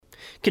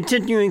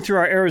Continuing through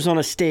our Arizona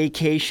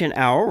Staycation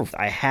Hour,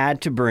 I had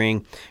to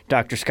bring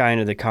Dr. Sky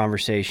into the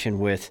conversation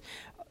with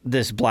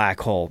this black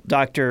hole.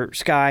 Dr.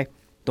 Sky,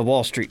 the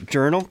Wall Street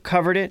Journal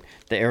covered it.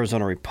 The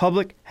Arizona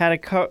Republic had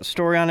a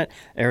story on it.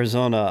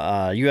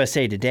 Arizona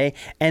USA Today.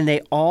 And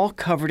they all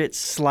covered it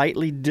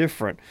slightly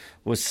different,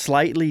 with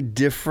slightly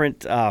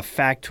different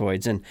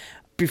factoids. And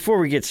before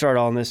we get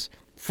started on this,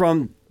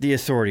 from the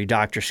authority,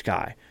 Dr.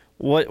 Sky,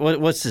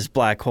 what's this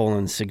black hole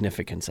and the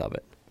significance of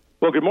it?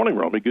 Well, good morning,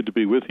 Romy. Good to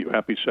be with you.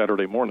 Happy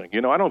Saturday morning. You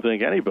know, I don't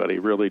think anybody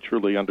really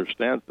truly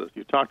understands this.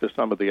 You talk to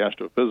some of the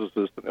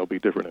astrophysicists, and there'll be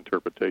different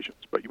interpretations.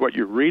 But what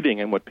you're reading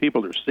and what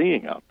people are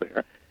seeing out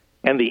there,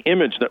 and the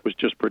image that was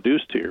just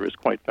produced here, is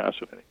quite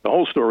fascinating. The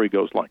whole story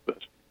goes like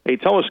this. A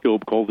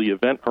telescope called the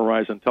Event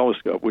Horizon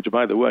Telescope, which,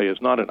 by the way,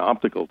 is not an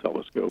optical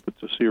telescope.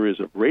 It's a series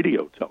of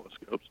radio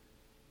telescopes.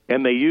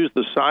 And they use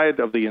the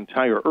side of the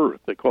entire Earth.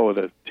 They call it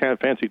a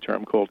fancy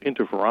term called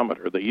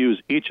interferometer. They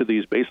use each of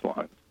these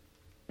baselines,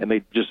 and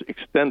they just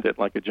extend it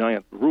like a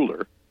giant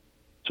ruler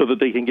so that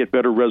they can get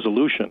better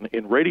resolution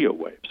in radio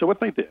waves. So what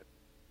they did,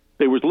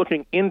 they was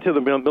looking into the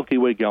Milky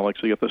Way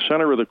galaxy. At the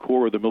center of the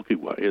core of the Milky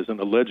Way is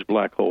an alleged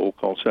black hole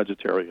called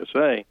Sagittarius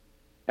A,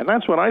 and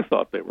that's what I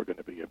thought they were going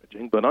to be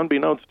imaging. But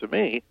unbeknownst to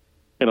me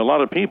and a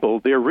lot of people,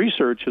 their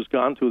research has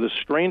gone to this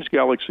strange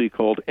galaxy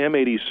called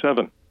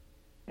M87,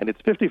 and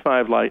it's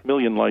 55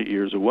 million light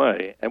years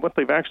away. And what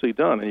they've actually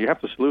done, and you have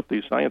to salute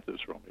these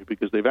scientists, Romy,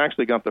 because they've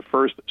actually got the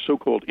first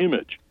so-called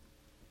image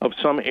of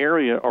some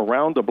area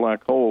around the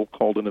black hole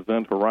called an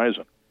event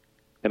horizon.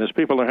 And as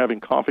people are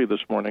having coffee this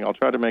morning, I'll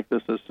try to make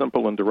this as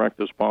simple and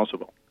direct as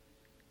possible.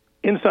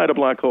 Inside a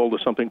black hole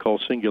is something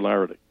called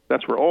singularity.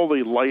 That's where all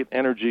the light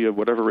energy of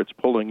whatever it's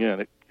pulling in,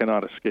 it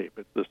cannot escape.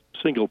 It's this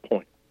single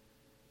point.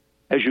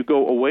 As you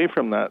go away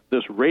from that,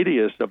 this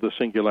radius of the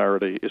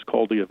singularity is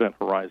called the event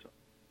horizon.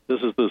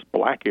 This is this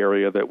black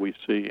area that we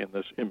see in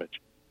this image.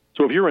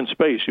 So if you're in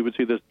space, you would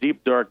see this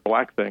deep, dark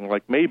black thing,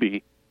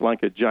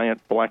 like a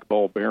giant black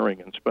ball bearing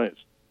in space.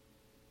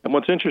 And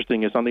what's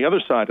interesting is on the other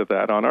side of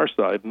that, on our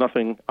side,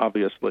 nothing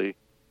obviously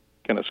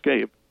can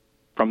escape.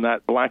 From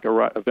that black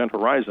event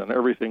horizon,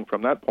 everything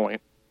from that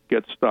point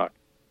gets stuck.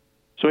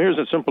 So here's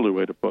a simpler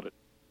way to put it.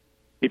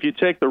 If you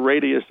take the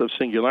radius of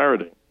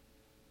singularity,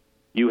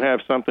 you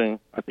have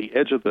something at the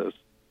edge of this,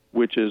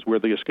 which is where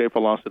the escape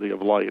velocity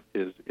of light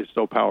is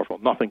so powerful,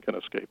 nothing can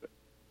escape it.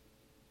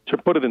 To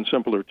put it in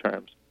simpler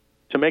terms,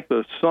 to make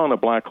the sun a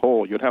black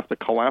hole, you'd have to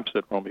collapse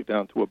it, Romy,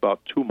 down to about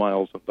 2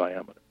 miles in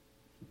diameter.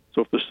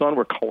 So if the sun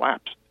were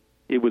collapsed,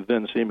 it would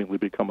then seemingly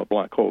become a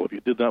black hole. If you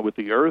did that with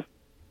the Earth,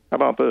 how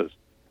about this?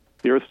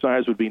 The Earth's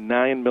size would be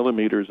 9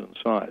 millimeters in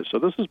size. So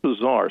this is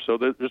bizarre. So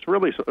there's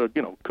really,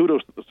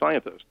 kudos to the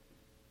scientists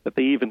that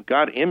they even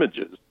got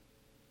images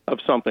of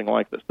something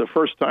like this. The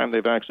first time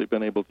they've actually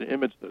been able to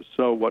image this.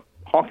 So what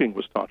Hawking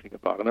was talking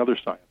about, and other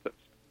scientists,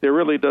 there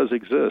really does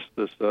exist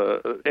this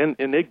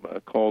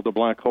enigma called a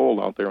black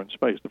hole out there in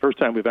space. The first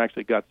time we've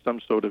actually got some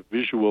sort of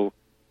visual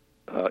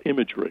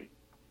imagery.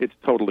 It's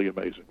totally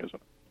amazing, isn't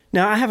it?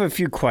 Now, I have a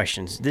few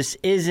questions. This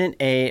isn't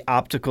a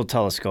optical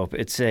telescope.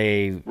 It's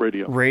a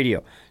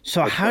radio. So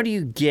That's how right. do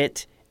you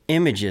get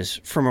images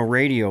from a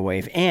radio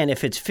wave? And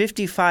if it's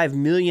 55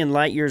 million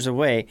light years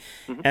away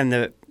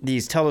and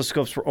these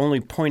telescopes were only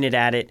pointed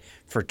at it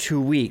for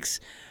 2 weeks,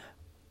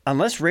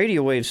 unless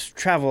radio waves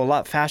travel a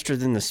lot faster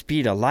than the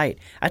speed of light,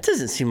 that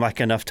doesn't seem like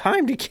enough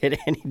time to get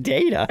any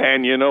data.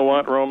 And you know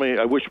what, Romy?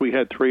 I wish we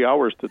had 3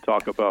 hours to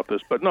talk about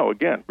this. But no,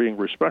 again, being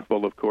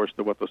respectful, of course,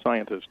 to what the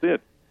scientists did,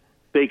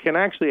 they can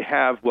actually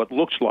have what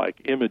looks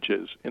like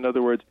images. In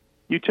other words,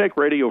 you take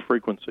radio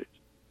frequencies,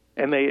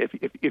 and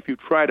if you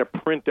try to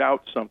print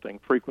out something,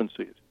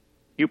 frequencies,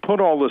 you put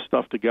all this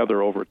stuff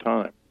together over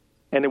time,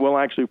 and it will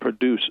actually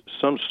produce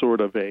some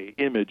sort of a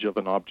image of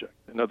an object.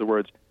 In other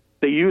words,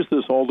 they use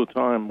this all the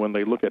time when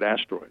they look at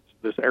asteroids.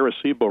 This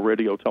Arecibo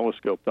radio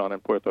telescope down in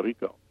Puerto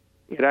Rico,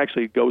 it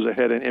actually goes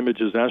ahead and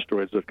images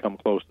asteroids that come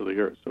close to the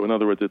Earth. So in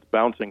other words, it's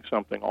bouncing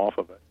something off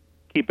of it.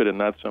 Keep it in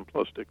that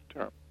simplistic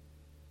term.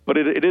 But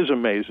it is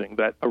amazing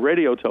that a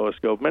radio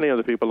telescope, many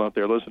other people out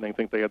there listening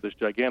think they have this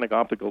gigantic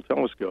optical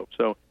telescope.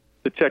 So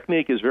the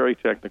technique is very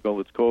technical.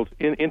 It's called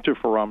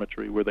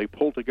interferometry, where they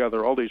pull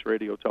together all these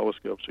radio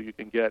telescopes so you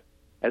can get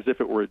as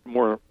if it were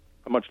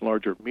a much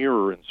larger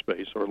mirror in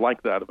space, or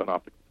like that of an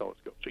optical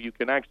telescope. So you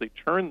can actually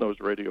turn those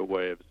radio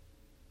waves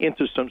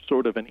into some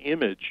sort of an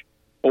image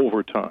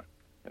over time.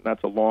 And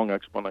that's a long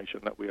explanation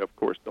that we, of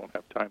course, don't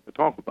have time to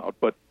talk about.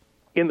 But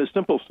in the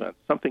simple sense,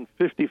 something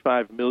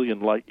 55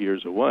 million light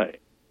years away.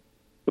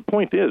 The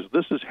point is,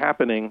 this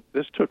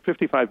took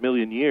 55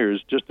 million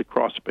years just to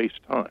cross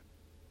space-time,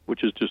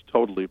 which is just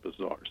totally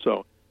bizarre.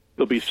 So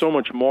there'll be so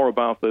much more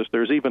about this.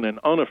 There's even an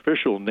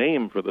unofficial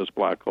name for this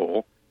black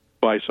hole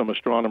by some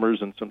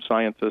astronomers and some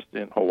scientists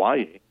in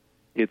Hawaii.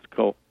 It's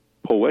called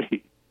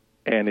Poehi,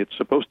 and it's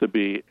supposed to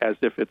be as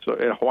if it's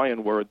a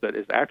Hawaiian word that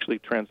is actually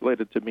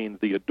translated to mean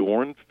the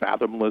adorned,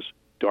 fathomless,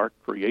 dark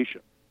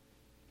creation.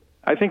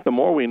 I think the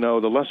more we know,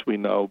 the less we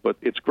know, but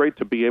it's great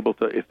to be able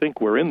to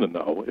think we're in the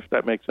know, if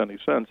that makes any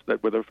sense,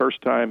 that we're the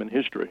first time in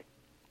history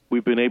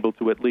we've been able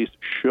to at least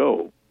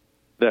show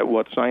that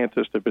what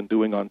scientists have been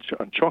doing on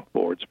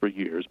chalkboards for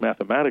years,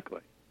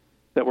 mathematically,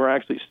 that we're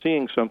actually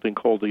seeing something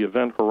called the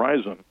event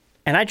horizon.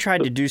 And I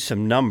tried to do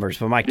some numbers,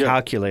 but my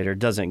calculator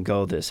doesn't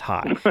go this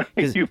high.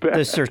 You bet.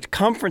 The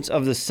circumference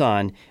of the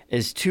sun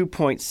is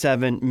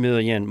 2.7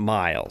 million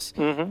miles.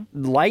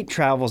 Light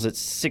travels at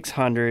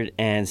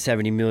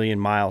 670 million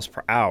miles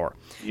per hour.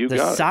 You the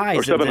got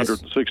size it. Or of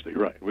 760,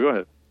 right. Go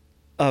ahead.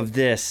 Of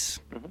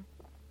this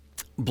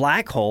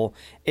black hole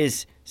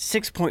is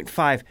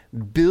 6.5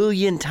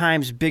 billion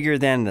times bigger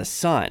than the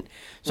sun.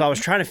 So I was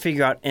trying to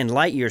figure out in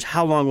light years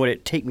how long would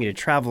it take me to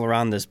travel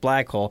around this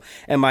black hole,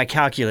 and my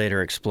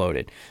calculator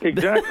exploded.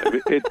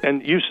 Exactly.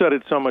 And you said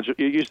it so much.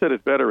 You said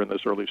it better in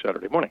this early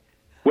Saturday morning.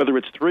 Whether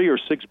it's 3 or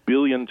 6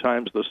 billion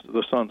times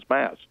the sun's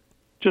mass,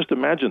 just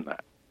imagine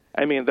that.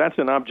 I mean, that's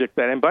an object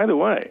that. And by the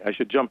way, I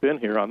should jump in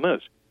here on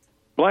this.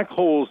 Black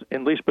holes,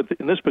 at least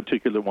in this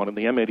particular one, in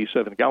the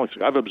M87 galaxy,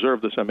 I've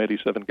observed this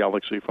M87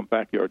 galaxy from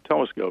backyard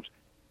telescopes.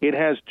 It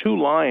has two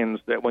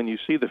lines that when you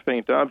see the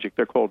faint object,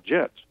 they're called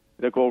jets.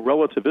 They're called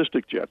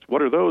relativistic jets.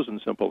 What are those in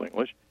simple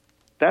English?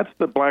 That's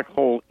the black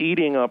hole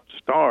eating up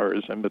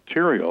stars and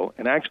material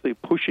and actually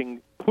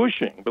pushing,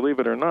 believe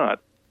it or not,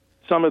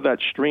 some of that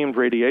streamed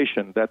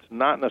radiation that's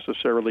not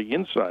necessarily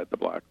inside the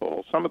black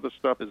hole. Some of the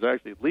stuff is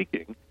actually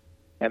leaking,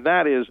 and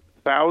that is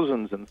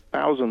thousands and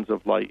thousands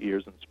of light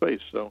years in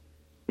space. So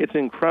it's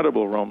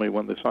incredible, Romy,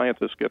 when the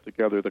scientists get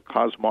together, the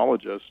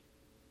cosmologists.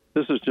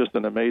 This is just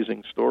an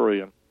amazing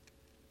story. And,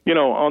 you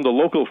know, on the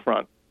local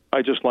front,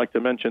 I just like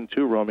to mention,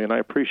 too, Romy, and I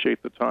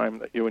appreciate the time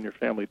that you and your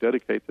family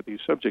dedicate to these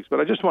subjects, but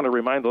I just want to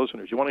remind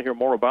listeners, you want to hear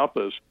more about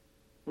this,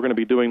 we're going to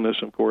be doing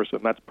this, of course,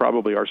 and that's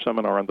probably our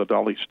seminar on the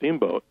Dolly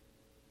Steamboat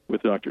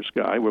with Dr.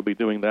 Sky. We'll be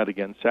doing that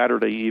again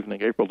Saturday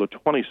evening, April the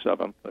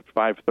 27th at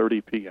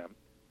 5:30 p.m.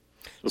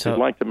 So if you'd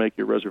like to make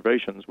your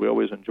reservations, we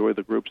always enjoy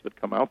the groups that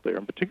come out there,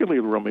 and particularly,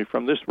 Romy,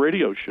 from this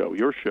radio show,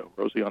 your show,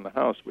 Rosie on the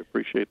House, we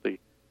appreciate the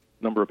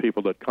number of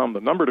people that come. The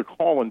number to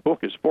call and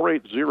book is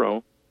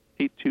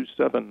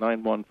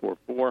 480-827-9144,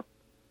 or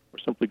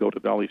simply go to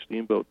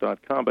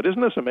dollysteamboat.com. But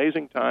isn't this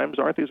amazing times?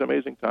 Aren't these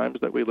amazing times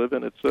that we live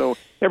in? It's so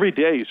every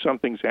day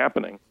something's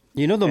happening.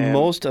 You know the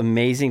most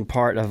amazing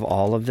part of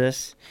all of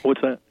this?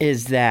 What's that?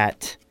 Is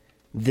that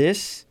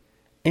this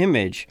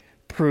image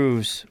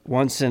proves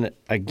once and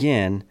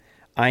again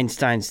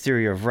Einstein's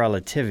theory of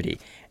relativity.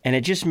 And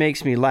it just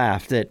makes me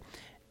laugh that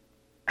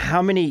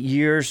how many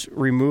years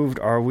removed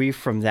are we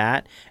from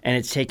that? And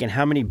it's taken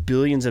how many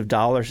billions of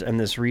dollars in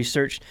this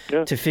research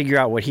to figure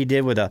out what he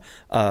did with a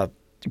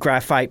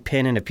graphite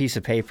pen and a piece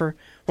of paper?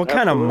 What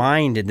kind of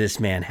mind did this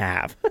man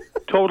have?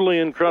 Totally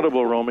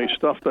incredible, Romy.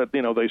 Stuff that,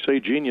 you know, they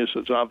say genius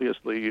is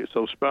obviously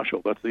so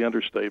special. That's the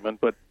understatement.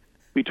 But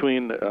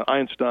between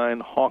Einstein,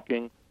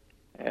 Hawking,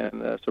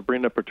 and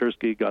Sabrina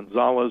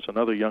Petersky-Gonzalez,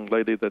 another young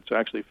lady that's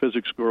actually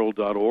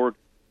physicsgirl.org,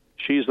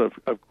 she's, of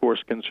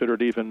course,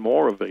 considered even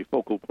more of a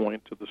focal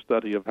point to the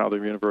study of how the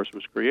universe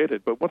was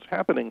created. But what's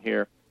happening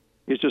here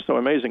is just so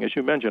amazing. As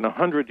you mentioned,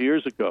 100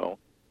 years ago,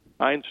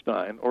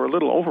 Einstein, or a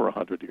little over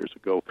 100 years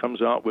ago,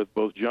 comes out with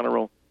both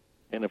general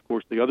and, of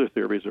course, the other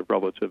theories of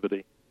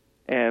relativity.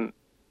 And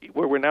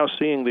where we're now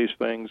seeing these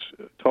things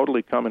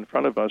totally come in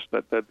front of us,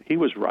 that he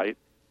was right.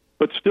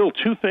 But still,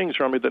 two things,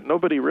 Romy, that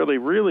nobody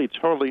really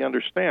totally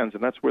understands,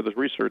 and that's where the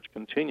research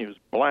continues,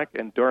 black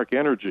and dark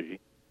energy,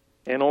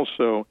 and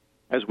also,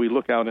 as we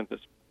look out into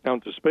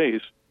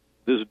space,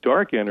 this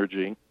dark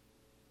energy.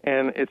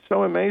 And it's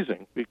so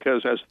amazing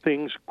because as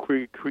things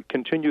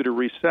continue to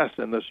recess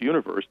in this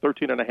universe,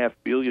 13.5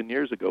 billion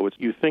years ago,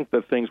 you think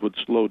that things would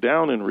slow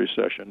down in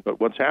recession,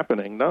 but what's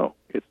happening? No.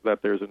 It's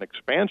that there's an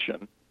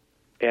expansion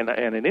and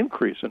an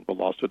increase in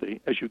velocity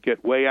as you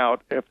get way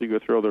out after you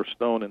throw their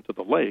stone into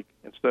the lake.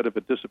 Instead of a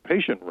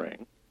dissipation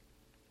ring,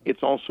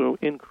 it's also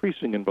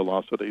increasing in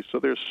velocity. So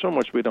there's so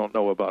much we don't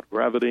know about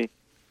gravity,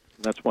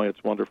 and that's why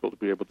it's wonderful to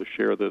be able to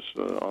share this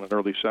on an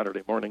early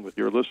Saturday morning with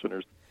your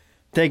listeners.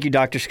 Thank you,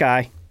 Dr.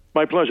 Sky.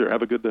 My pleasure.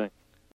 Have a good day.